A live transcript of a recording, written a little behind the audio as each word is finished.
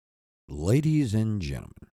Ladies and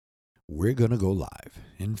gentlemen, we're going to go live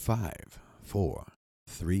in 5, 4,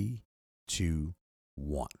 3, 2,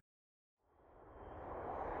 1.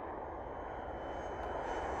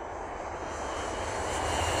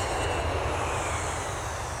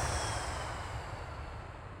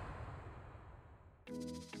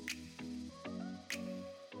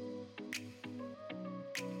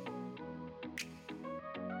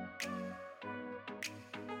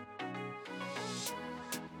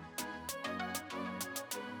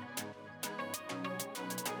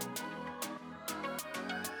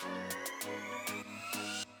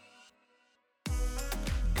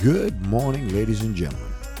 Good morning, ladies and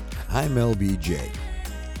gentlemen. I'm LBJ.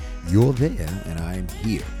 You're there, and I'm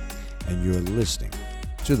here, and you're listening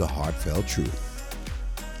to The Heartfelt Truth.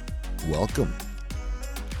 Welcome.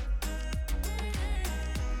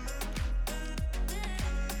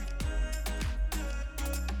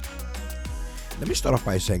 Let me start off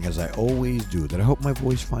by saying, as I always do, that I hope my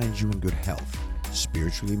voice finds you in good health,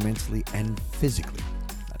 spiritually, mentally, and physically.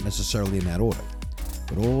 Not necessarily in that order,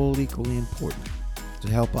 but all equally important to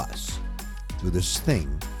help us through this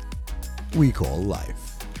thing we call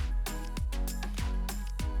life.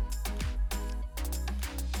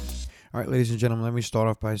 All right, ladies and gentlemen, let me start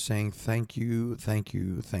off by saying thank you. Thank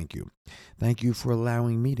you for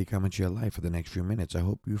allowing me to come into your life for the next few minutes. I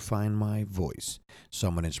hope you find my voice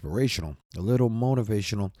somewhat inspirational, a little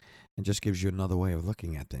motivational, and just gives you another way of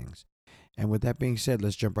looking at things. And with that being said,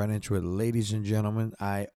 let's jump right into it. Ladies and gentlemen,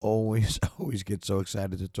 I always get so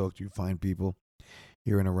excited to talk to you fine people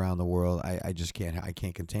here and around the world. I just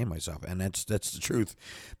can't contain myself. And that's the truth,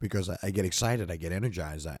 because I get excited, I get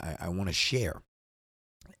energized, I want to share.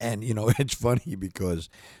 And, it's funny because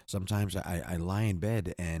sometimes I lie in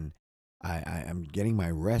bed and I'm getting my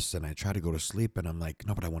rest and I try to go to sleep and I'm like,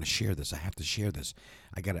 no, but I want to share this. I have to share this.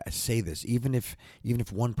 I got to say this. Even if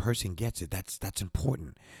one person gets it, that's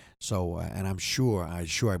important. So, and I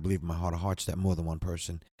believe in my heart of hearts that more than one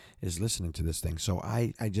person is listening to this thing. So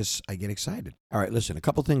I get excited. All right, listen, a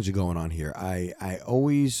couple things are going on here. I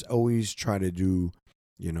always try to do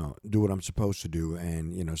what I'm supposed to do.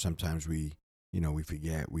 And, sometimes we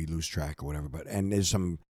forget, we lose track or whatever. And there's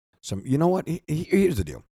some, here's the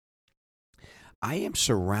deal. I am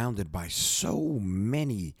surrounded by so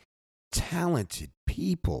many talented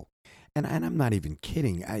people, and I'm not even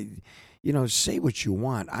kidding. Say what you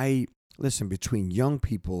want. Listen, between young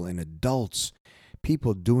people and adults,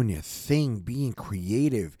 people doing their thing, being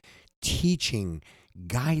creative, teaching,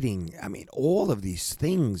 guiding, all of these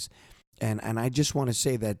things. And I just want to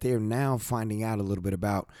say that they're now finding out a little bit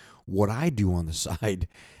about what I do on the side,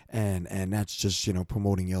 and that's just,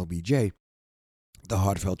 promoting LBJ, the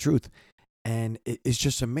Heartfelt Truth. And it's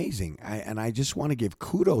just amazing. I just want to give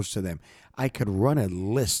kudos to them. I could run a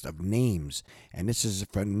list of names, and this is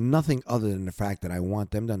for nothing other than the fact that I want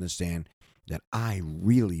them to understand that I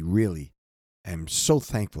really, really am so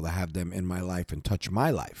thankful to have them in my life and touch my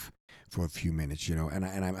life for a few minutes, And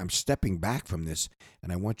I'm stepping back from this,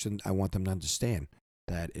 and I want them to understand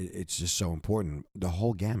that it's just so important. The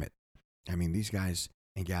whole gamut. These guys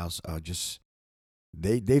and gals are just.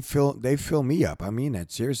 They fill me up. I mean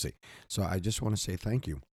that seriously. So I just want to say thank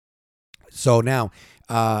you. So now,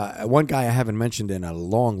 one guy I haven't mentioned in a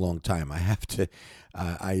long time. I have to.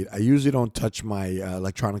 I usually don't touch my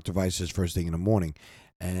electronic devices first thing in the morning,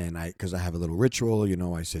 and because I have a little ritual.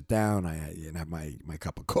 I sit down. I have my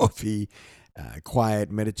cup of coffee, quiet,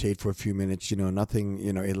 meditate for a few minutes. Nothing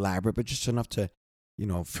elaborate, but just enough to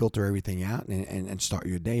filter everything out and start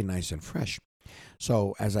your day nice and fresh.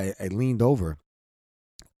 So as I leaned over.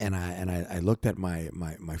 And I looked at my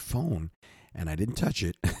phone, and I didn't touch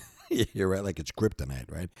it. You're right, like it's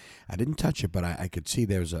kryptonite, right? I didn't touch it, but I could see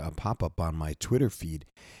there was a pop-up on my Twitter feed,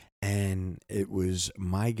 and it was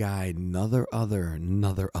my guy, another other.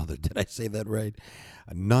 Did I say that right?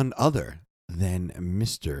 None other than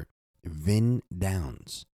Mr. Vin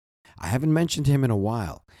Downs. I haven't mentioned him in a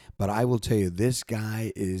while, but I will tell you, this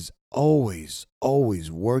guy is always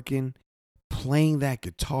working, playing that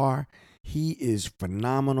guitar. He is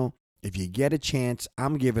phenomenal. If you get a chance,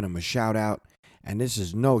 I'm giving him a shout out, and this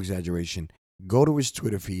is no exaggeration. Go to his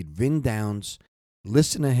Twitter feed, Vin Downs,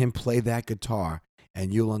 listen to him play that guitar,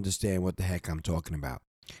 and you'll understand what the heck I'm talking about.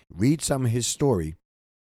 Read some of his story,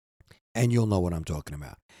 and you'll know what I'm talking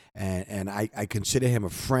about. And I consider him a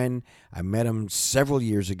friend. I met him several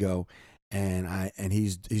years ago, and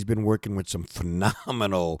he's been working with some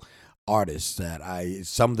phenomenal artists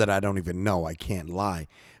some that I don't even know. I can't lie.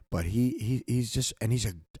 But he's just, and he's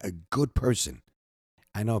a good person.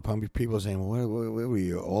 I know people are saying, well, what were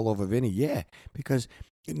you all over Vinny? Yeah, because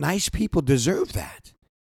nice people deserve that.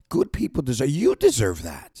 Good people you deserve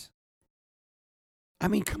that. I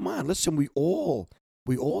mean, come on, listen, we all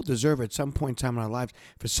deserve at some point in time in our lives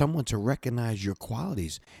for someone to recognize your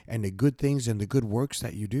qualities and the good things and the good works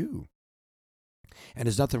that you do. And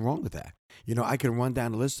there's nothing wrong with that. I can run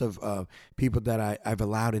down a list of people that I've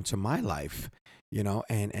allowed into my life,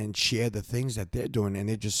 and share the things that they're doing, and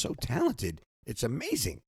they're just so talented. It's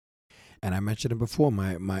amazing. And I mentioned it before,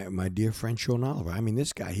 my dear friend Sean Oliver. I mean,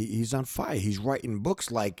 this guy, he's on fire. He's writing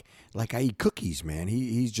books like I eat cookies, man.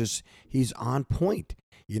 He's on point,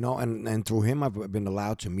 and through him I've been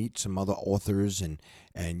allowed to meet some other authors and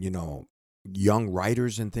young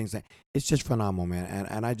writers and things like. It's just phenomenal, man.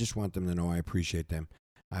 And I just want them to know I appreciate them.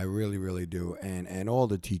 I really, really do. And all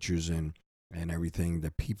the teachers and everything,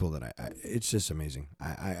 the people that it's just amazing.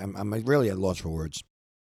 I'm really at loss for words.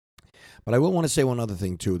 But I will want to say one other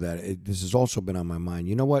thing too, that this has also been on my mind.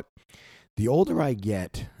 You know what? The older I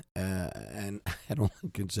get, and I don't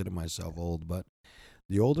consider myself old, but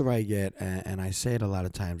the older I get, and I say it a lot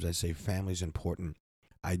of times, I say family's important.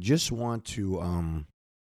 I just want to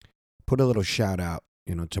put a little shout out,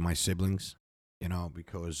 to my siblings,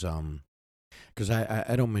 because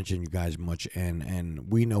I don't mention you guys much,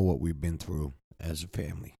 and we know what we've been through as a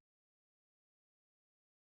family.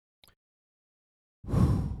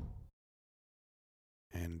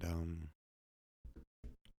 And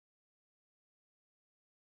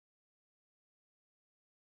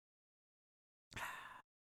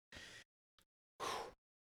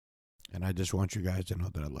and I just want you guys to know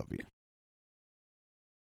that I love you.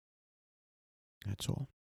 That's all.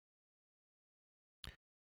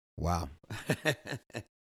 Wow. Where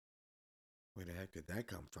the heck did that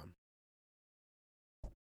come from?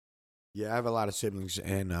 Yeah, I have a lot of siblings,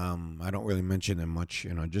 and I don't really mention them much,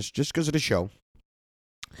 just because of the show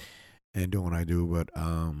and doing what I do. But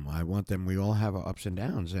I want them. We all have our ups and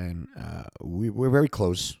downs, and we're very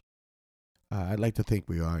close. I'd like to think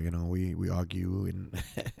we are. We argue and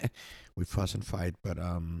we fuss and fight, but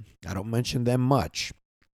I don't mention them much.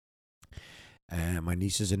 And my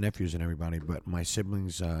nieces and nephews and everybody, but my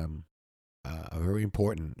siblings are very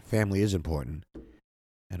important. Family is important,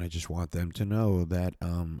 and I just want them to know that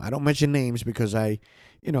I don't mention names because the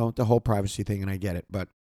whole privacy thing, and I get it, but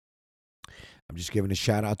I'm just giving a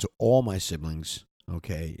shout out to all my siblings.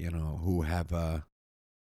 Okay, who have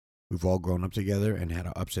we've all grown up together and had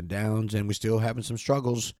our ups and downs, and we're still having some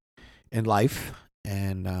struggles in life,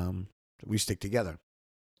 and we stick together.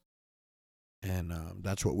 And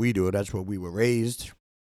that's what we do. That's what we were raised.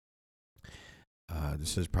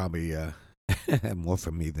 This is probably more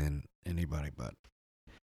for me than anybody, but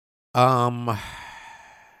um,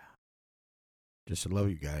 just to love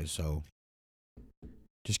you guys. So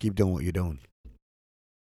just keep doing what you're doing.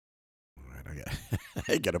 All right,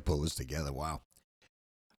 I gotta pull this together. Wow.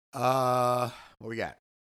 What we got?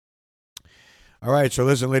 All right, so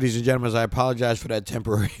listen, ladies and gentlemen, I apologize for that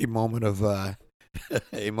temporary moment of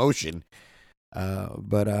emotion,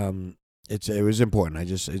 but it was important.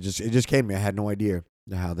 It just came to me. I had no idea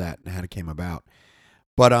how it came about,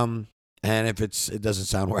 but and if it doesn't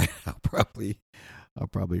sound right, I'll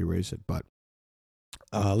probably erase it. But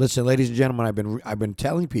listen, ladies and gentlemen, I've been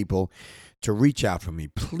telling people to reach out for me.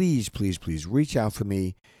 Please, please, please reach out for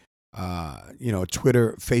me.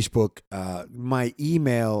 Twitter, Facebook, my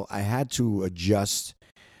email, I had to adjust.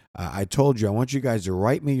 I told you, I want you guys to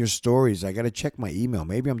write me your stories. I got to check my email.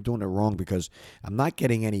 Maybe I'm doing it wrong because I'm not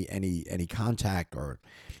getting any contact, or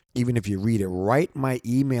even if you read it, write my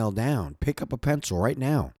email down. Pick up a pencil right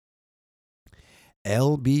now.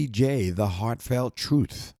 LBJ, the heartfelt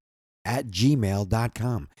truth at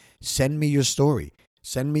gmail.com. Send me your story.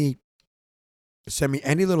 Send me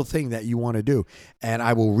any little thing that you want to do, and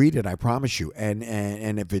I will read it. I promise you. And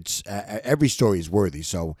if it's every story is worthy,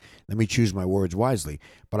 so let me choose my words wisely.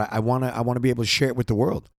 But I want to be able to share it with the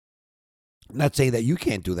world. I'm not saying that you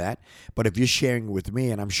can't do that, but if you're sharing with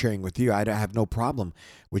me and I'm sharing with you, I have no problem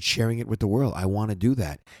with sharing it with the world. I want to do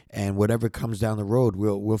that, and whatever comes down the road,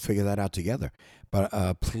 we'll figure that out together.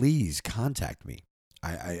 But please contact me.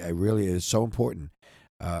 I really, it is so important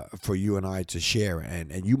for you and I to share,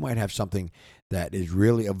 and you might have something that is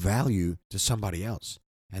really of value to somebody else,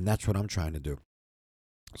 and that's what I'm trying to do.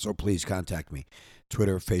 So please contact me.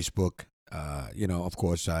 Twitter, Facebook, of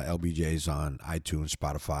course, LBJ's on iTunes,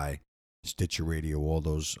 Spotify, Stitcher Radio, all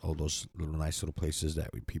those little nice little places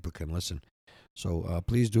that people can listen. So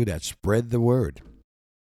please do that. Spread the word.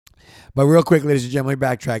 But real quick, ladies and gentlemen,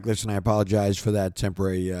 backtrack. Listen, I apologize for that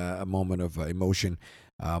temporary moment of emotion.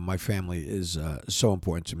 My family is so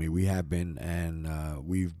important to me. We have been, and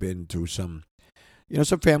we've been through some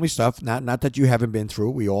family stuff. Not that you haven't been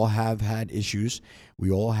through. We all have had issues.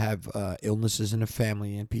 We all have illnesses in the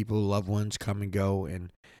family, and loved ones come and go,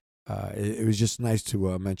 and it was just nice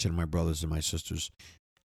to mention my brothers and my sisters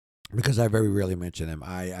because I very rarely mention them.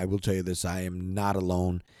 I will tell you this: I am not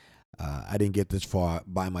alone. I didn't get this far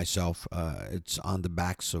by myself. It's on the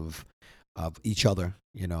backs of each other.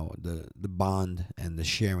 You know, the bond and the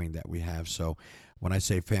sharing that we have. So when I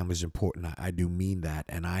say family is important, I do mean that,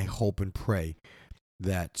 and I hope and pray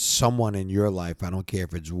that someone in your life, I don't care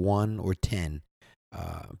if it's 1 or 10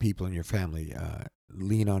 people in your family,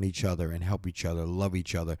 lean on each other and help each other, love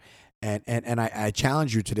each other. And I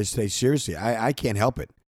challenge you to this today, seriously. I can't help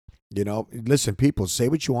it. You know, listen, people, say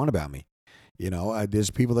what you want about me. You know, there's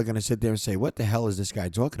people that are going to sit there and say, what the hell is this guy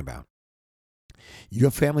talking about?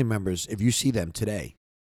 Your family members, if you see them today,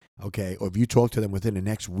 okay, or if you talk to them within the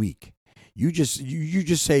next week, you just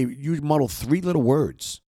say, you muddle 3 little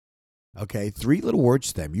words. Okay, 3 little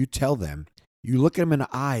words to them. You tell them, you look at them in the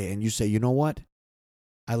eye and you say, you know what?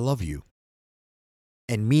 I love you.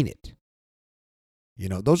 And mean it. You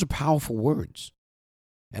know, those are powerful words.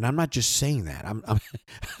 And I'm not just saying that.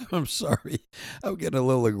 I'm sorry. I'm getting a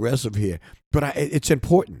little aggressive here. But it's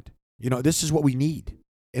important. You know, this is what we need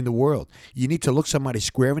in the world. You need to look somebody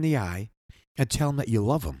square in the eye and tell them that you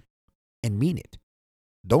love them and mean it.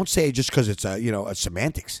 Don't say it just because it's a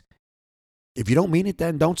semantics. If you don't mean it,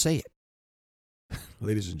 then don't say it.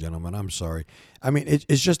 Ladies and gentlemen, I'm sorry. I mean,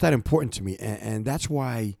 it's just that important to me. And that's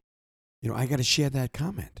why, I got to share that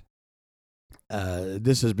comment.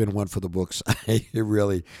 This has been one for the books. I'm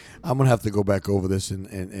going to have to go back over this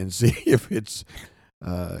and see if it's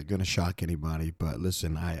going to shock anybody. But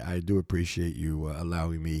listen, I do appreciate you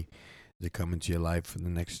allowing me to come into your life for the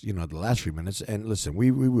next, the last few minutes. And listen,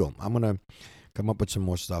 we will. I'm going to come up with some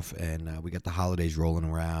more stuff. And we got the holidays rolling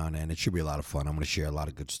around, and it should be a lot of fun. I'm going to share a lot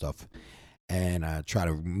of good stuff. And try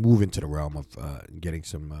to move into the realm of getting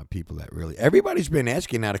some people that really... Everybody's been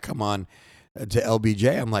asking now to come on to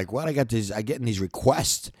LBJ. I'm like, well, I getting these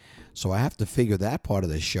requests, so I have to figure that part of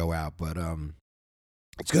the show out. But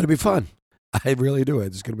it's going to be fun. I really do.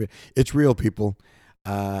 It's real, people.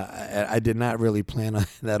 I did not really plan on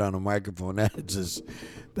that on a microphone.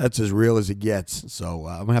 That's as real as it gets. So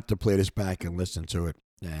I'm going to have to play this back and listen to it,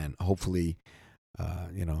 and hopefully...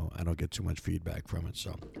 I don't get too much feedback from it.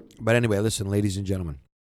 So, but anyway, listen, ladies and gentlemen,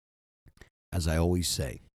 as I always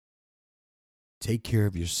say, take care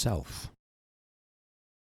of yourself.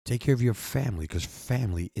 Take care of your family, because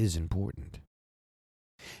family is important.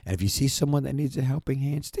 And if you see someone that needs a helping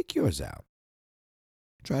hand, stick yours out.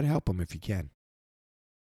 Try to help them if you can.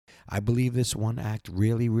 I believe this one act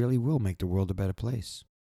really, really will make the world a better place.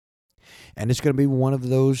 And it's going to be one of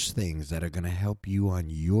those things that are going to help you on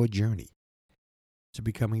your journey to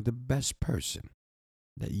becoming the best person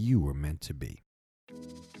that you were meant to be.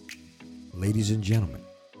 Ladies and gentlemen,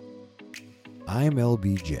 I'm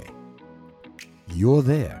LBJ. You're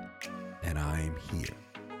there, and I'm here.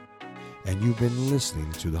 And you've been listening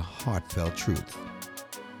to the Heartfelt Truth.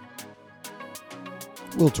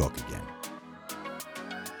 We'll talk again.